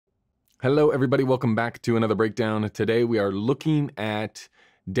Hello everybody, welcome back to another breakdown. Today we are looking at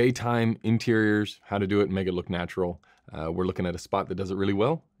daytime interiors, how to do it and make it look natural. We're looking at a spot that does it really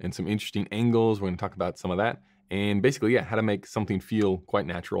well and some interesting angles. We're gonna talk about some of that. And basically, how to make something feel quite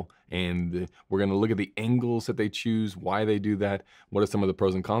natural. And we're gonna look at the angles that they choose, why they do that, what are some of the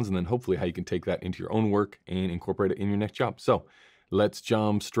pros and cons, and then hopefully how you can take that into your own work and incorporate it in your next job. So let's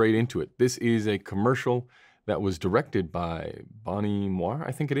jump straight into it. This is a commercial that was directed by Bonnie Moore,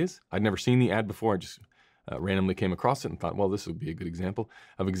 I think it is. I'd never seen the ad before. I just randomly came across it and thought, well, this would be a good example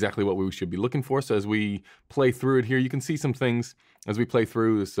of exactly what we should be looking for. So as we play through it here, you can see some things as we play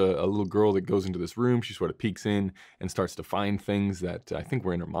through. This a little girl that goes into this room. She sort of peeks in and starts to find things that I think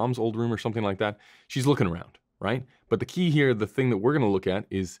were in her mom's old room or something like that. She's looking around, right? But the key here, the thing that we're going to look at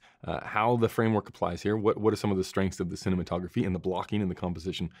is how the framework applies here. What are some of the strengths of the cinematography and the blocking and the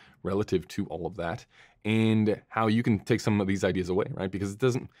composition relative to all of that, and how you can take some of these ideas away, right? Because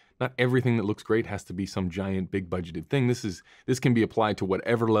not everything that looks great has to be some giant, big budgeted thing. This can be applied to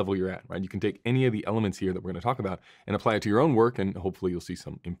whatever level you're at, right? You can take any of the elements here that we're going to talk about and apply it to your own work, and hopefully you'll see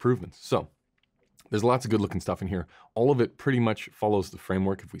some improvements. So there's lots of good looking stuff in here. All of it pretty much follows the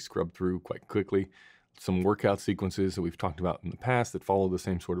framework if we scrub through quite quickly. Some workout sequences that we've talked about in the past that follow the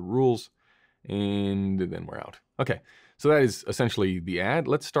same sort of rules, and then we're out. Okay, so that is essentially the ad.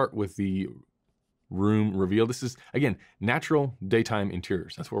 Let's start with the room reveal. This is, again, natural daytime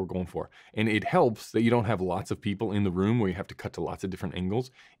interiors. That's what we're going for. And it helps that you don't have lots of people in the room where you have to cut to lots of different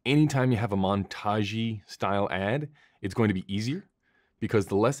angles. Anytime you have a montage style ad, it's going to be easier because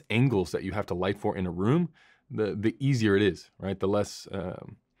the less angles that you have to light for in a room, the easier it is, right? The less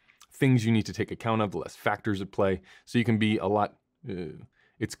things you need to take account of, the less factors at play. So you can be a lot,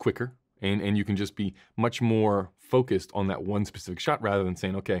 it's quicker, and you can just be much more focused on that one specific shot rather than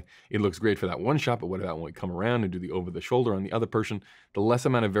saying, okay, it looks great for that one shot, but what about when we come around and do the over the shoulder on the other person? The less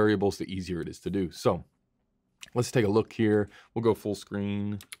amount of variables, the easier it is to do. So let's take a look here. We'll go full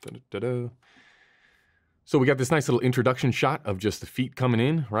screen. Da-da-da-da. So we got this nice little introduction shot of just the feet coming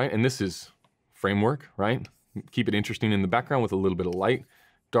in, right? And this is framework, right? Keep it interesting in the background with a little bit of light.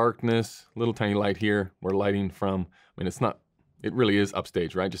 Darkness, little tiny light here. We're lighting from, it really is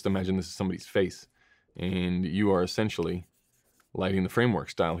upstage, right? Just imagine this is somebody's face and you are essentially lighting the framework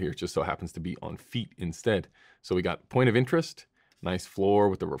style here. It just so happens to be on feet instead. So we got point of interest, nice floor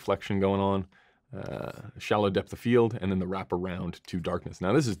with the reflection going on, shallow depth of field, and then the wrap around to darkness.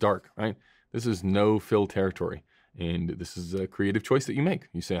 Now this is dark, right? This is no fill territory. And this is a creative choice that you make.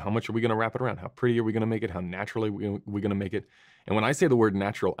 You say, how much are we gonna wrap it around? How pretty are we gonna make it? How naturally are we gonna make it? And when I say the word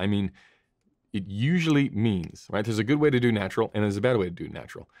natural, I mean, it usually means, right? There's a good way to do natural and there's a bad way to do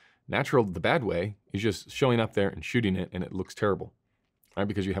natural. Natural, the bad way, is just showing up there and shooting it and it looks terrible, right?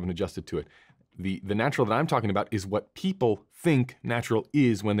 Because you haven't adjusted to it. The natural that I'm talking about is what people think natural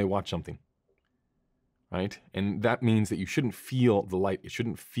is when they watch something, right? And that means that you shouldn't feel the light. It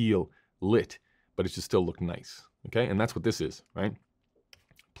shouldn't feel lit, but it should still look nice, okay? And that's what this is, right?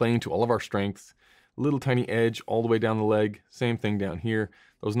 Playing to all of our strengths, little tiny edge all the way down the leg, same thing down here.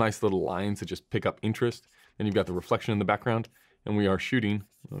 Those nice little lines that just pick up interest. Then you've got the reflection in the background, and we are shooting,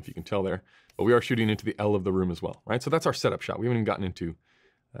 I don't know if you can tell there, but we are shooting into the L of the room as well, right? So that's our setup shot. We haven't even gotten into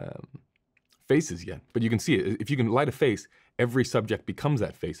faces yet, but you can see it. If you can light a face, every subject becomes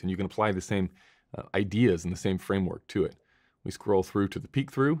that face, and you can apply the same ideas and the same framework to it. We scroll through to the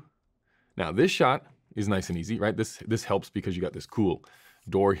peek through. Now this shot is nice and easy, right? This helps because you got this cool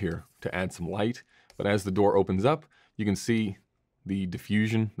door here to add some light. But as the door opens up, you can see the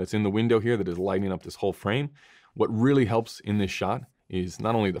diffusion that's in the window here that is lighting up this whole frame. What really helps in this shot is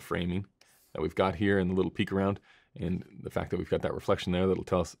not only the framing that we've got here and the little peek around and the fact that we've got that reflection there that'll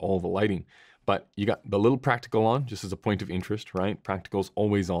tell us all the lighting, but you got the little practical on just as a point of interest, right? Practical's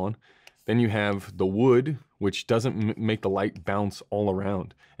always on. Then you have the wood, which doesn't make the light bounce all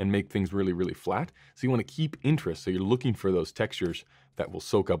around and make things really, really flat. So you want to keep interest. So you're looking for those textures that will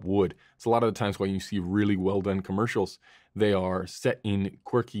soak up wood. So a lot of the times when you see really well done commercials, they are set in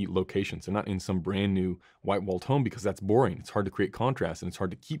quirky locations. They're not in some brand new white walled home because that's boring. It's hard to create contrast and it's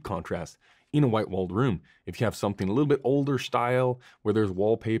hard to keep contrast in a white walled room. If you have something a little bit older style where there's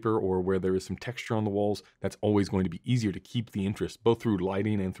wallpaper or where there is some texture on the walls, that's always going to be easier to keep the interest both through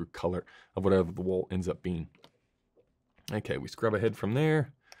lighting and through color of whatever the wall ends up being. Okay, we scrub ahead from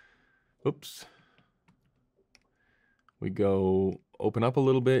there. Oops. We go open up a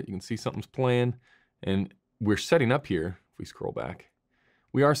little bit. You can see something's playing and we're setting up here. If we scroll back,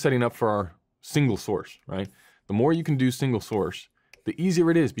 we are setting up for our single source, right? The more you can do single source, the easier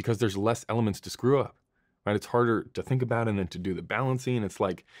it is because there's less elements to screw up. right? It's harder to think about and then to do the balancing. It's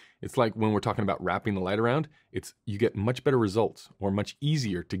like when we're talking about wrapping the light around, you get much better results, or much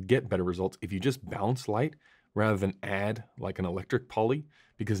easier to get better results if you just balance light rather than add like an electric poly,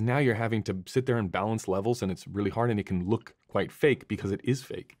 because now you're having to sit there and balance levels, and it's really hard, and it can look quite fake because it is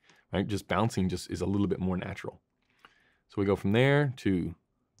fake, right? Just bouncing just is a little bit more natural. So we go from there to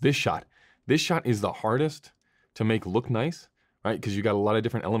this shot. This shot is the hardest to make look nice, right? Because you got a lot of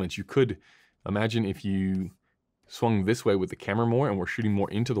different elements. You could imagine if you swung this way with the camera more and we're shooting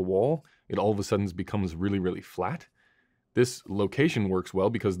more into the wall, it all of a sudden becomes really, really flat. This location works well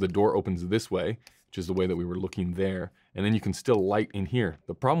because the door opens this way, which is the way that we were looking there, and then you can still light in here.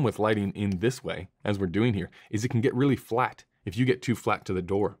 The problem with lighting in this way, as we're doing here, is it can get really flat if you get too flat to the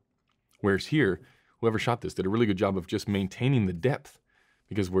door. Whereas here, whoever shot this did a really good job of just maintaining the depth,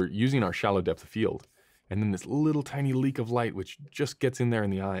 because we're using our shallow depth of field. And then this little tiny leak of light, which just gets in there in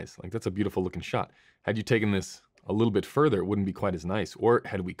the eyes. Like, that's a beautiful looking shot. Had you taken this a little bit further, it wouldn't be quite as nice. Or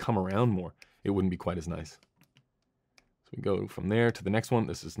had we come around more, it wouldn't be quite as nice. So we go from there to the next one.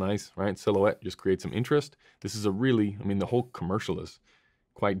 This is nice, right? Silhouette just creates some interest. This is a really, I mean, the whole commercial is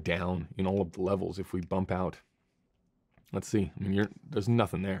quite down in all of the levels. If we bump out, let's see, I mean, there's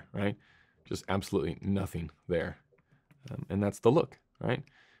nothing there, right? Just absolutely nothing there. And that's the look, right?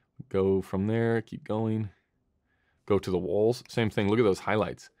 Go from there, keep going. Go to the walls, same thing. Look at those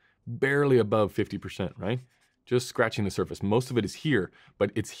highlights. Barely above 50%, right? Just scratching the surface. Most of it is here,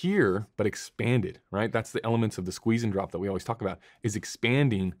 but it's here, but expanded, right? That's the elements of the squeeze and drop that we always talk about, is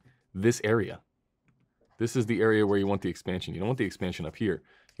expanding this area. This is the area where you want the expansion. You don't want the expansion up here.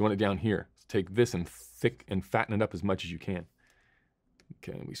 You want it down here. So take this and thick and fatten it up as much as you can.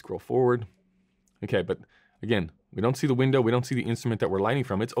 Okay, we scroll forward. Okay, but again, we don't see the window. We don't see the instrument that we're lighting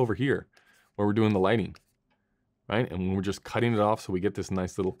from. It's over here where we're doing the lighting, right? And we're just cutting it off so we get this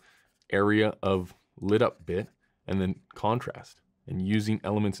nice little area of lit up bit, and then contrast, and using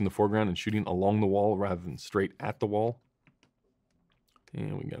elements in the foreground and shooting along the wall rather than straight at the wall.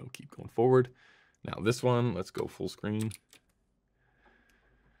 And we go, keep going forward. Now this one, let's go full screen.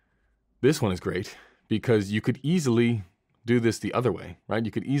 This one is great because you could easily do this the other way, right?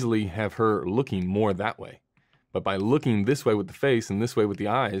 You could easily have her looking more that way. But by looking this way with the face and this way with the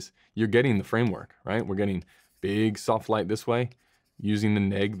eyes, you're getting the framework, right? We're getting big soft light this way, using the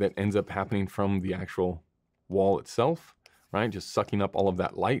neg that ends up happening from the actual wall itself, right? Just sucking up all of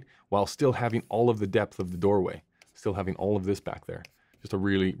that light while still having all of the depth of the doorway, still having all of this back there. Just a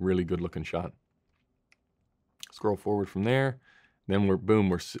really, really good looking shot. Scroll forward from there. Then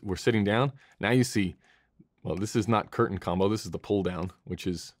we're sitting down. Now you see, well, this is not curtain combo. This is the pull down, which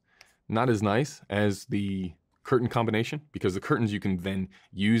is not as nice as the curtain combination, because the curtains you can then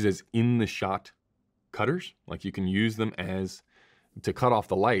use as in the shot cutters. Like, you can use them as to cut off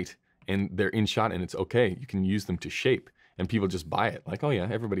the light, and they're in shot and it's okay. You can use them to shape, and people just buy it. Like, oh yeah,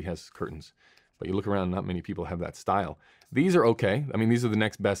 everybody has curtains. But you look around, not many people have that style. These are okay. I mean, these are the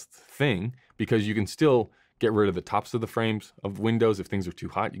next best thing, because you can still get rid of the tops of the frames of windows if things are too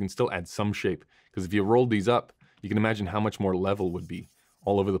hot. You can still add some shape, because if you rolled these up, you can imagine how much more level would be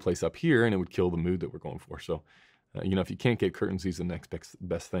all over the place up here, and it would kill the mood that we're going for. So, you know, if you can't get curtains, these are the next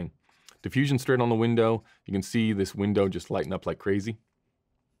best thing. Diffusion straight on the window. You can see this window just lighten up like crazy.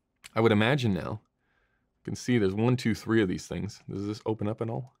 I would imagine now, you can see there's 1, 2, 3 of these things. Does this open up at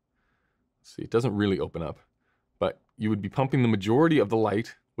all? Let's see, it doesn't really open up, but you would be pumping the majority of the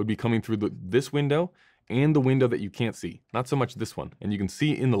light would be coming through this window and the window that you can't see. Not so much this one. And you can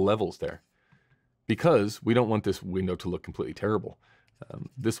see in the levels there, because we don't want this window to look completely terrible.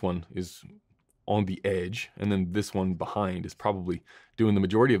 This one is on the edge, and then this one behind is probably doing the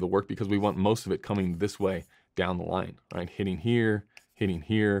majority of the work, because we want most of it coming this way down the line, right? Hitting here.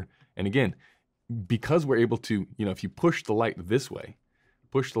 And again, because we're able to, you know, if you push the light this way,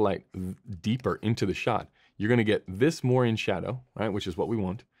 push the light deeper into the shot, you're gonna get this more in shadow, right? Which is what we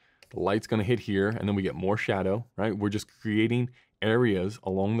want. The light's gonna hit here, and then we get more shadow, right? We're just creating areas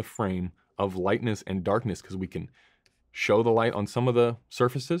along the frame of lightness and darkness, because we can show the light on some of the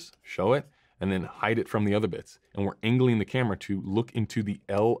surfaces, show it, and then hide it from the other bits. And we're angling the camera to look into the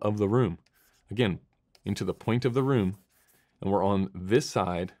L of the room. Again, into the point of the room, and we're on this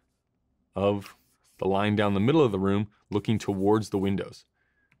side of the line down the middle of the room, looking towards the windows.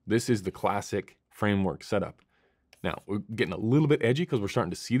 This is the classic framework setup. Now, we're getting a little bit edgy because we're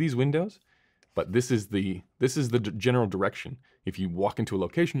starting to see these windows, but this is the general direction. If you walk into a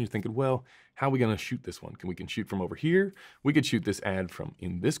location, you're thinking, well, how are we gonna shoot this one? We can shoot from over here. We could shoot this ad from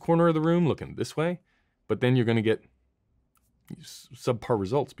in this corner of the room, looking this way, but then you're gonna get subpar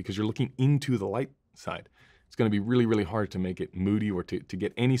results because you're looking into the light side. it's gonna be really, really hard to make it moody or to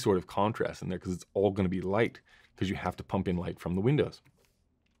get any sort of contrast in there because it's all gonna be light because you have to pump in light from the windows.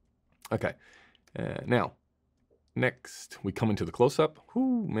 Okay, now, next we come into the close-up.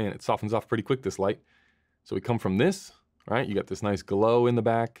 Whoo, man, it softens off pretty quick, this light. So we come from this, right? You got this nice glow in the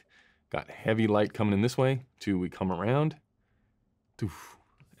back, got heavy light coming in this way, we come around,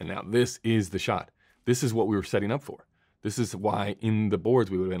 and now this is the shot. This is what we were setting up for. This is why in the boards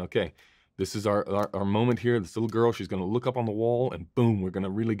we would have been, okay, this is our moment here. This little girl, she's gonna look up on the wall and boom, we're gonna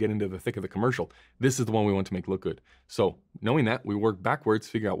really get into the thick of the commercial. This is the one we want to make look good. So knowing that, we work backwards,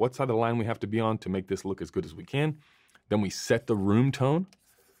 figure out what side of the line we have to be on to make this look as good as we can. Then we set the room tone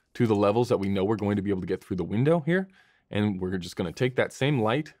to the levels that we know we're going to be able to get through the window here. And we're just gonna take that same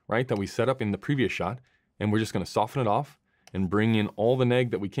light, right, that we set up in the previous shot, and we're just gonna soften it off and bring in all the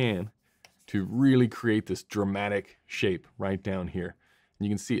neg that we can to really create this dramatic shape right down here. And you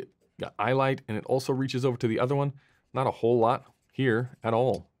can see it got eye light, and it also reaches over to the other one. Not a whole lot here at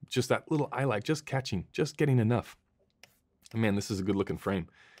all. Just that little eye light, just catching, just getting enough. And man, this is a good looking frame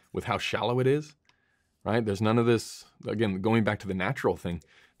with how shallow it is, right? There's none of this, again, going back to the natural thing,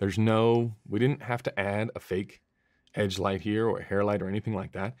 we didn't have to add a fake edge light here or a hair light or anything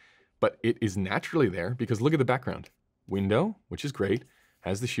like that, but it is naturally there because look at the background. Window, which is great,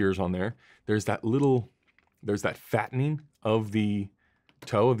 has the shears on there. There's that fattening of the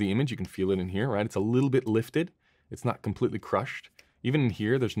toe of the image. You can feel it in here, right? It's a little bit lifted. It's not completely crushed. Even in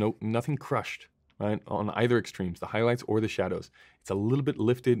here, there's nothing crushed, right? On either extremes, the highlights or the shadows. It's a little bit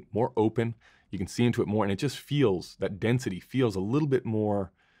lifted, more open. You can see into it more, and it just feels, that density feels a little bit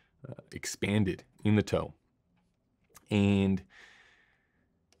more expanded in the toe. And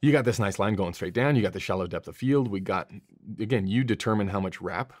you got this nice line going straight down. You got the shallow depth of field. We got, again, you determine how much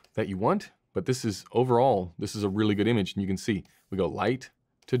wrap that you want, but this is overall, this is a really good image. And you can see we go light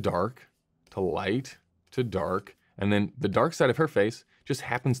to dark to light to dark. And then the dark side of her face just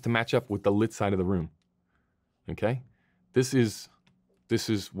happens to match up with the lit side of the room. Okay. This is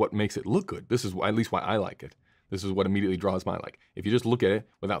what makes it look good. This is at least why I like it. This is what immediately draws my like. If you just look at it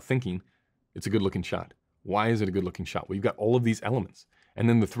without thinking, it's a good looking shot. Why is it a good looking shot? Well, you've got all of these elements. And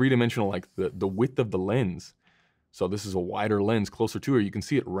then the three-dimensional, like the width of the lens. So this is a wider lens closer to her. You can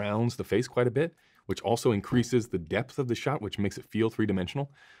see it rounds the face quite a bit, which also increases the depth of the shot, which makes it feel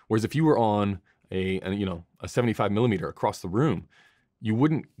three-dimensional. Whereas if you were on a 75 millimeter across the room, you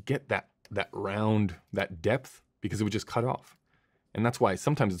wouldn't get that round, that depth, because it would just cut off. And that's why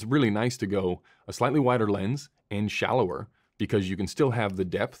sometimes it's really nice to go a slightly wider lens and shallower, because you can still have the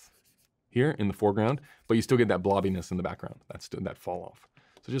depth here in the foreground, but you still get that blobbiness in the background. That's that fall off.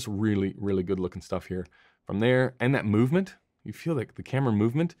 So just really, really good looking stuff here. From there, and that movement, you feel like the camera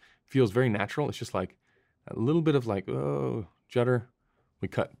movement feels very natural. It's just like a little bit of like, oh, judder. We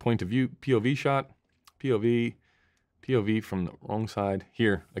cut point of view, POV shot, POV from the wrong side.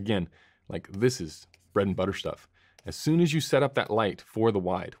 Here, again, like this is bread and butter stuff. As soon as you set up that light for the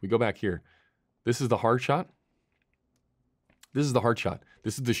wide, we go back here. This is the hard shot. This is the hard shot.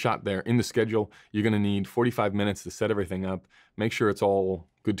 This is the shot there. In the schedule, you're gonna need 45 minutes to set everything up, make sure it's all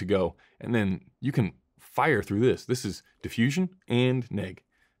good to go, and then you can fire through this. This is diffusion and neg.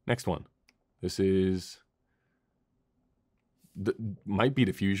 Next one. This is, might be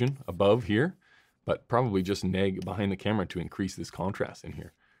diffusion above here, but probably just neg behind the camera to increase this contrast in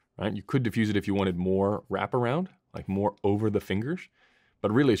here, right? You could diffuse it if you wanted more wraparound, like more over the fingers,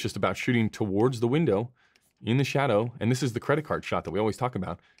 but really it's just about shooting towards the window in the shadow. And this is the credit card shot that we always talk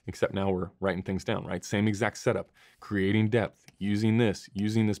about, except now we're writing things down, right? Same exact setup, creating depth, using this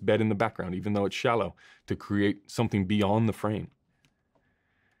bed in the background, even though it's shallow, to create something beyond the frame.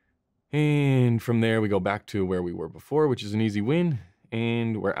 And from there, we go back to where we were before, which is an easy win,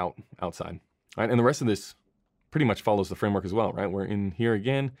 and we're outside, right? And the rest of this pretty much follows the framework as well, right? We're in here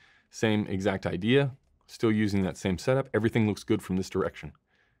again, same exact idea, still using that same setup. Everything looks good from this direction.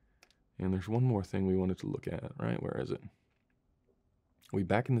 And there's one more thing we wanted to look at, right? Where is it? Are we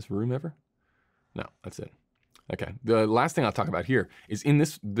back in this room ever? No, that's it. Okay, the last thing I'll talk about here is in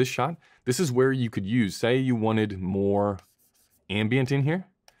this shot, this is where you could use, say you wanted more ambient in here.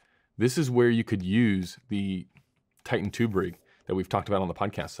 This is where you could use the Titan tube rig that we've talked about on the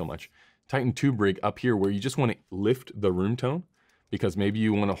podcast so much. Titan tube rig up here where you just want to lift the room tone, because maybe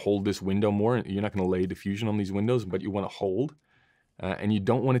you want to hold this window more. You're not going to lay diffusion on these windows, but you want to hold. And you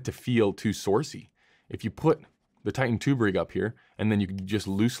don't want it to feel too sourcey. If you put the Titan tube rig up here, and then you could just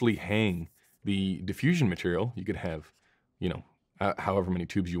loosely hang the diffusion material, you could have, however many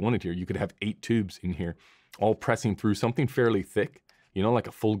tubes you wanted here. You could have 8 tubes in here, all pressing through something fairly thick, like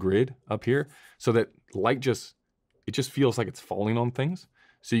a full grid up here, so that light it just feels like it's falling on things.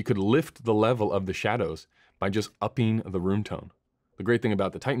 So you could lift the level of the shadows by just upping the room tone. The great thing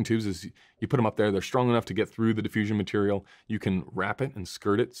about the Titan tubes is you put them up there, they're strong enough to get through the diffusion material. You can wrap it and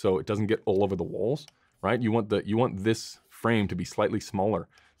skirt it so it doesn't get all over the walls, right? You want this frame to be slightly smaller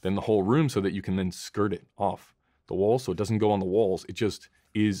than the whole room so that you can then skirt it off the wall so it doesn't go on the walls. It just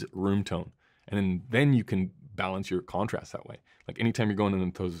is room tone. And then you can balance your contrast that way. Like anytime you're going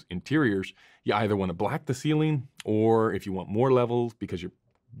into those interiors, you either want to black the ceiling, or if you want more levels because you're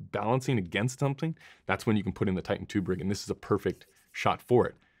balancing against something, that's when you can put in the Titan tube rig. And this is a perfect shot for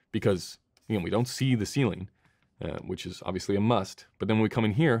it because, you know, we don't see the ceiling, which is obviously a must. But then when we come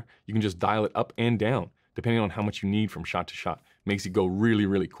in here, you can just dial it up and down depending on how much you need from shot to shot. Makes it go really,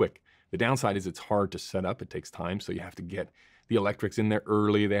 really quick. The downside is it's hard to set up. It takes time, so you have to get the electrics in there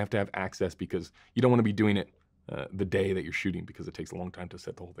early. They have to have access because you don't want to be doing it the day that you're shooting because it takes a long time to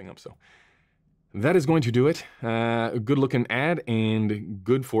set the whole thing up. So that is going to do it. A good looking ad and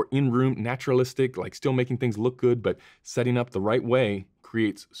good for in-room naturalistic, like still making things look good, but setting up the right way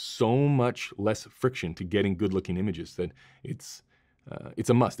creates so much less friction to getting good looking images that it's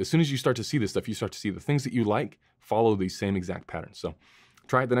a must. As soon as you start to see this stuff, you start to see the things that you like, follow these same exact patterns. So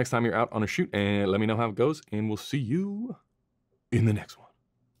try it the next time you're out on a shoot and let me know how it goes, and we'll see you in the next one.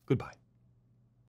 Goodbye.